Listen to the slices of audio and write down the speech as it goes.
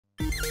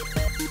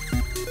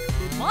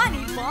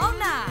Moneyball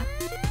na!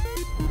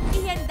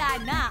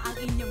 Ihanda na ang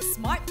inyong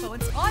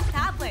smartphones o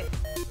tablet.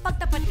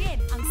 Pagtapatin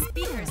ang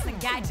speakers ng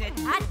gadget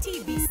at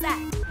TV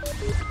set.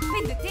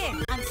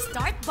 Pindutin ang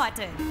start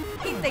button.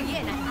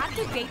 Hintayin ang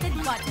activated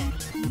button.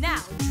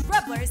 Now,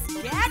 dribblers,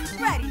 get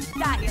ready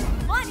dahil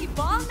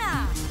Moneyball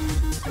na!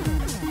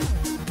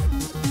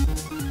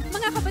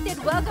 Mga kapatid,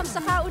 welcome sa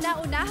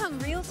kauna-unahang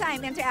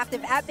real-time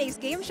interactive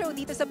app-based game show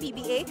dito sa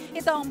PBA.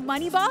 Ito ang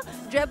Moneyball,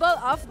 Dribble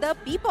of the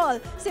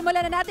People.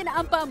 Simulan na natin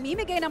ang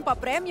pamimigay ng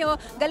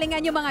papremyo.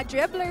 Galingan yung mga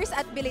dribblers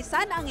at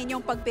bilisan ang inyong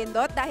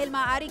pagpindot dahil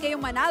maaari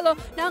kayong manalo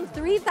ng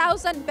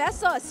 3,000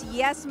 pesos.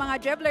 Yes, mga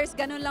dribblers,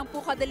 ganun lang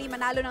po kadali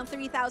manalo ng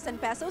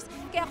 3,000 pesos.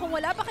 Kaya kung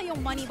wala pa kayong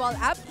Moneyball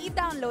app,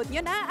 i-download nyo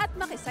na at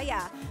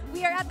makisaya.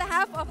 We are at the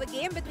half of the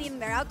game between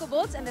Meralco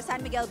Bolts and the San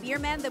Miguel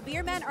Beermen. The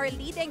Beermen are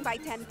leading by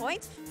 10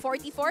 points,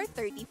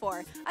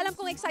 44-34. Alam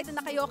kong excited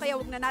na kayo kaya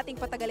huwag na nating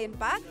patagalin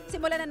pa.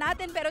 Simulan na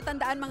natin pero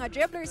tandaan mga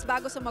dribblers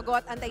bago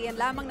sumagot, antayin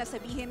lamang na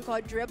sabihin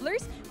ko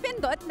dribblers,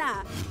 pindot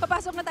na.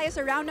 Papasok na tayo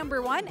sa round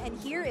number 1 and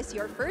here is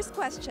your first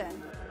question.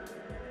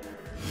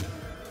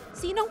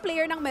 Sinong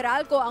player ng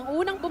Meralco ang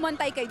unang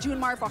bumantay kay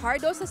Junmar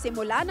Fajardo sa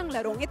simula ng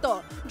larong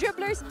ito?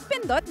 Dribblers,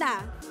 pindot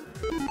na.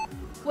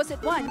 Was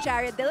it 1,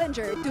 Jared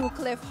Dillinger, 2,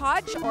 Cliff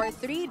Hodge, or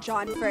 3,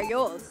 John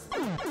Ferriols?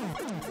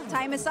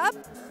 Time is up.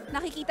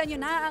 Nakikita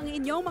nyo na ang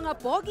inyong mga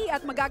pogi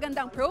at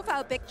magagandang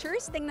profile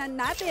pictures. Tingnan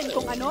natin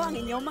kung ano ang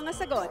inyong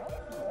mga sagot.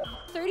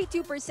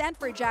 32%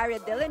 for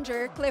Jared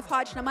Dillinger, Cliff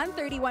Hodge naman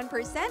 31%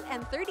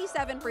 and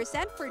 37%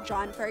 for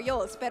John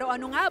Ferriols. Pero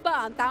ano nga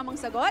ba ang tamang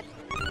sagot?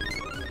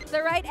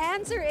 The right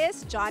answer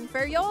is John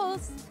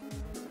Ferriols.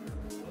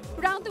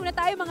 Round 2 na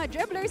tayo mga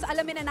dribblers.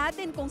 Alamin na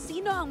natin kung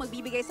sino ang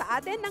magbibigay sa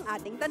atin ng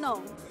ating tanong.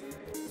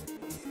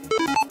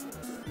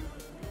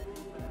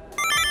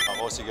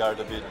 Ako si Gary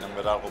David ng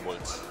Meralco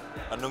Bolts.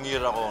 Anong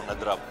year ako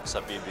na-drop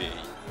sa PBA?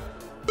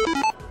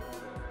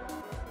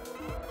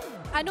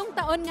 Anong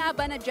taon nga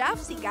ba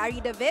na-draft si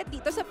Gary David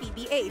dito sa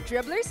PBA?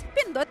 Dribblers,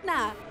 pindot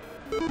na.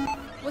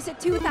 Was it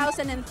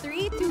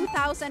 2003,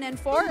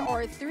 2004,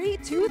 or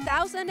 2005?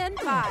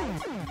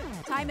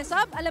 Time is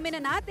up. Alamin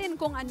na natin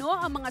kung ano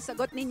ang mga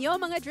sagot ninyo,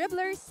 mga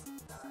dribblers.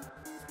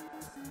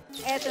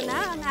 Eto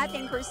na ang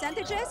ating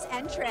percentages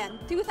and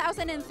trend.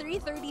 2003,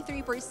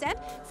 33%,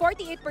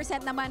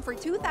 48% naman for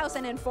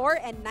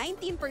 2004, and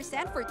 19%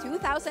 for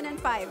 2005.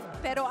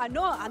 Pero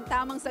ano ang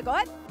tamang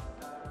sagot?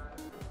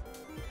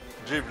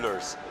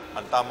 Dribblers,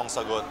 ang tamang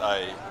sagot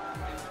ay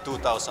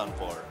 2004.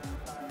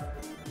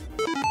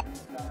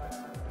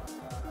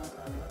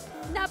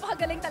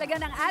 Napakagaling talaga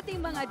ng ating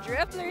mga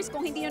dribblers.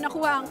 Kung hindi nyo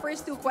nakuha ang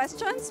first 2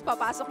 questions,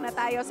 papasok na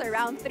tayo sa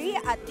round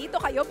 3 at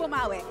dito kayo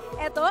bumawi.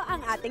 Ito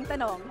ang ating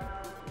tanong.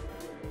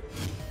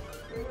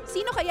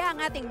 Sino kaya ang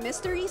ating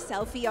mystery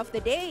selfie of the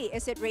day?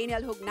 Is it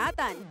Rainiel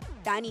Hugnatan,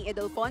 Danny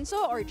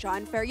Edelfonso, or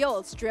John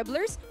Ferriols?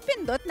 Dribblers,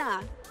 pindot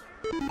na.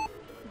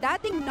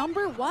 Dating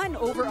number 1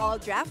 overall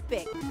draft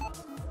pick.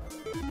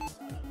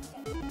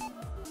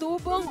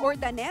 Tubong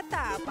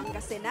Ordaneta,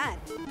 Pangasinan.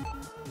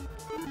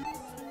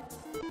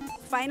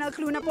 Final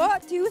clue na po,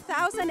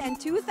 2000 and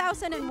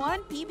 2001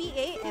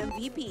 PBA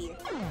MVP.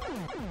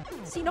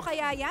 Sino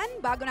kaya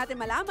yan? Bago natin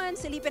malaman,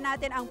 silipin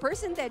natin ang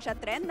percentage at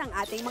trend ng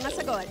ating mga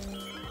sagot.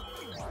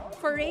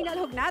 For Rainiel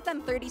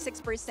Hugnatan,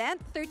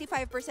 36%,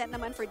 35%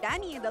 naman for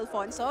Danny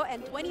Edelfonso,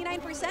 and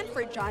 29%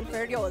 for John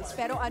Ferriols.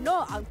 Pero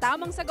ano ang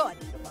tamang sagot?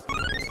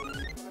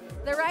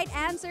 The right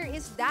answer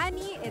is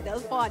Danny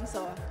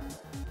Edelfonso.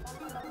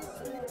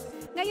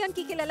 Ngayon,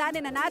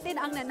 kikilalanin na natin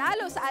ang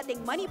nanalo sa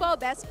ating Moneyball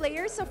Best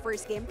Players sa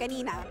first game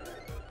kanina.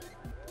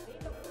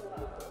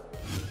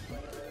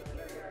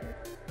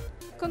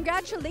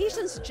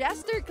 Congratulations,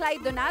 Jester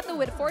Clyde Donato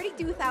with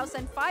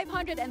 42,534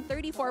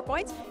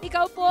 points.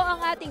 Ikaw po ang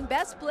ating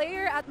best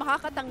player at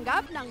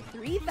makakatanggap ng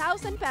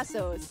 3,000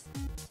 pesos.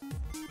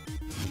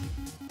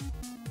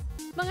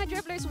 Mga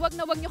dribblers, wag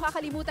nyo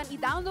kakalimutan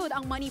i-download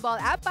ang Moneyball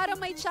app para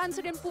may chance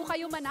rin po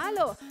kayo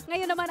manalo.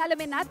 Ngayon naman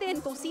alamin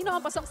natin kung sino ang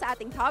pasok sa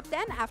ating top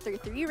 10 after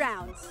 3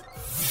 rounds.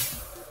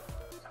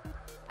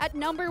 At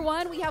number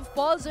 1, we have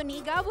Paul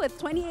Zuniga with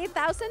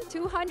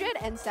 28,276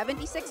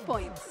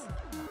 points.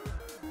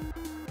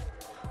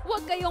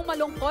 Huwag kayong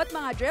malungkot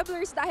mga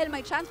dribblers dahil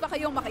may chance pa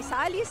kayong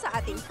makisali sa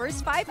ating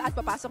first 5 at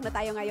papasok na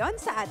tayo ngayon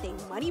sa ating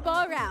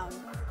Moneyball round.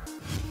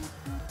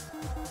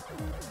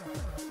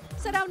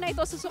 Sa round na ito,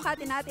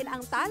 susukatin natin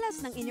ang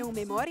talas ng inyong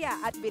memorya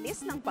at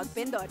bilis ng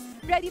pagpindot.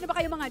 Ready na ba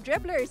kayo mga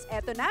dribblers?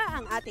 Eto na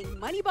ang ating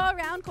Moneyball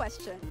round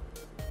question.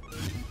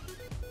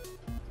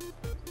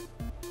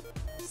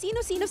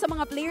 Sino-sino sa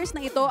mga players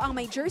na ito ang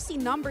may jersey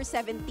number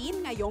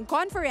 17 ngayong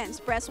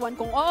conference? Press 1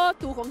 kung oo,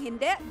 2 kung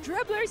hindi.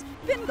 Dribblers,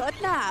 pindot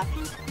na!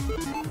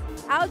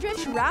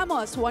 Aldrich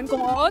Ramos, 1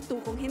 kung oo,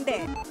 2 kung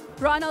hindi.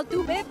 Ronald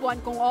Tubib, 1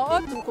 kung oo,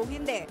 2 kung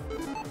hindi.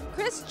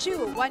 Chris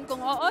Chu, 1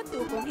 kung oo,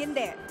 2 kung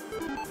hindi.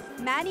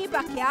 Manny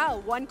Pacquiao,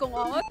 1 kung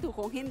oo, 2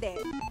 kung hindi.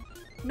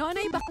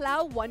 Nonay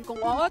Baclao, 1 kung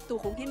oo, 2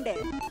 kung hindi.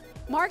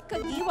 Mark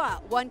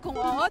Kagiwa, 1 kung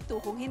oo,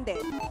 2 kung hindi.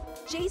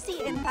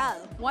 JC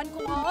Intal, 1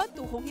 kung oo,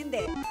 2 kung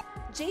hindi.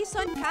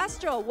 Jason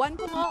Castro, 1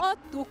 kung oo,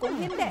 2 kung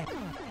hindi.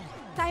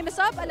 Time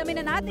is up. Alamin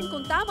na natin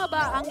kung tama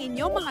ba ang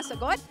inyong mga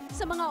sagot.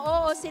 Sa mga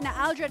oo, sina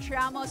Aldrich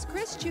Ramos,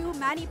 Chris Chu,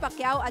 Manny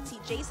Pacquiao at si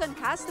Jason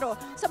Castro.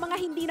 Sa mga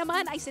hindi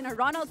naman ay sina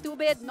Ronald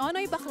Tubid,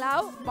 Nonoy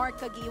Baclao, Mark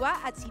Cagiwa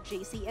at si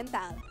JC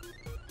Ental.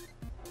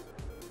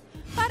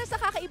 Para sa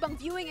kakaibang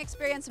viewing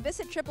experience,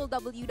 visit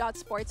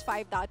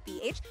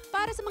www.sports5.ph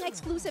para sa mga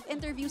exclusive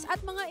interviews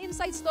at mga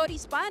inside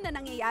stories pa na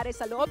nangyayari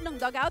sa loob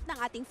ng dugout ng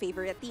ating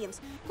favorite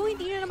teams. Kung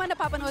hindi nyo naman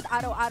napapanood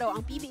araw-araw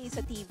ang PBA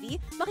sa TV,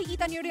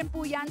 makikita nyo rin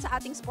po yan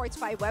sa ating Sports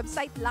 5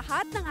 website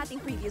lahat ng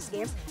ating previous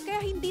games, kaya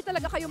hindi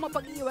talaga kayo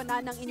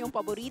mapag-iwanan ng inyong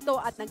paborito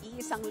at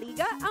nag-iisang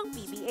liga, ang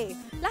PBA.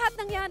 Lahat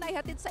ng yan ay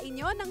hatid sa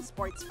inyo ng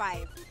Sports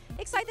 5.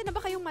 Excited na ba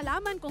kayong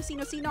malaman kung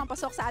sino-sino ang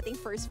pasok sa ating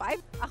First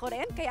 5? Ako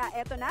rin, kaya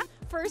eto na,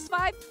 First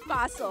 5,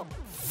 pasok!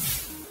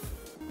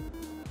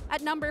 At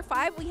number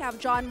 5, we have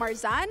John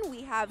Marzan.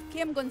 We have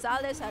Kim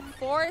Gonzalez at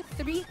 4,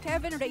 3,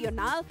 Kevin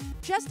Reyonal.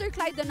 Chester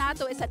Clyde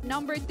Donato is at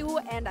number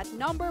 2, and at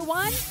number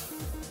 1,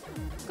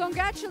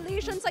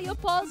 congratulations sa iyo,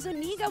 Paul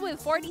Zuniga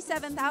with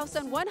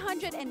 47,192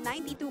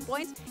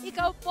 points.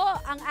 Ikaw po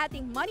ang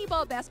ating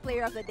Moneyball Best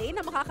Player of the Day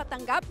na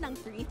makakatanggap ng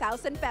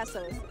 3,000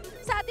 pesos.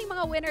 Sa ating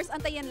mga winners,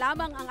 antayin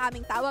lamang ang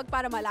aming tawag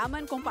para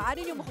malaman kung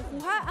paano nyo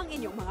makukuha ang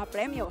inyong mga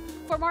premyo.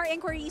 For more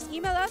inquiries,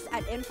 email us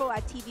at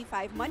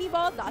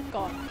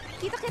info@tv5moneyball.com.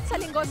 Kita-kits sa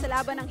linggo sa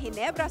laban ng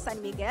Ginebra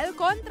San Miguel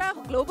kontra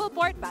Global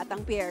Port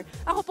Batang Pier.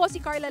 Ako po si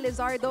Carla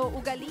Lizardo,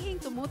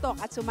 ugaliing tumutok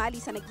at sumali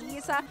sa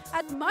nag-iisa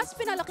at mas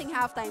pinalaking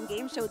halftime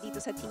game show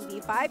dito sa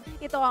TV5.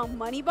 Ito ang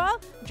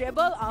Moneyball,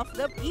 Dribble of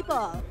the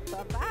People.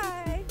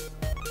 Bye-bye!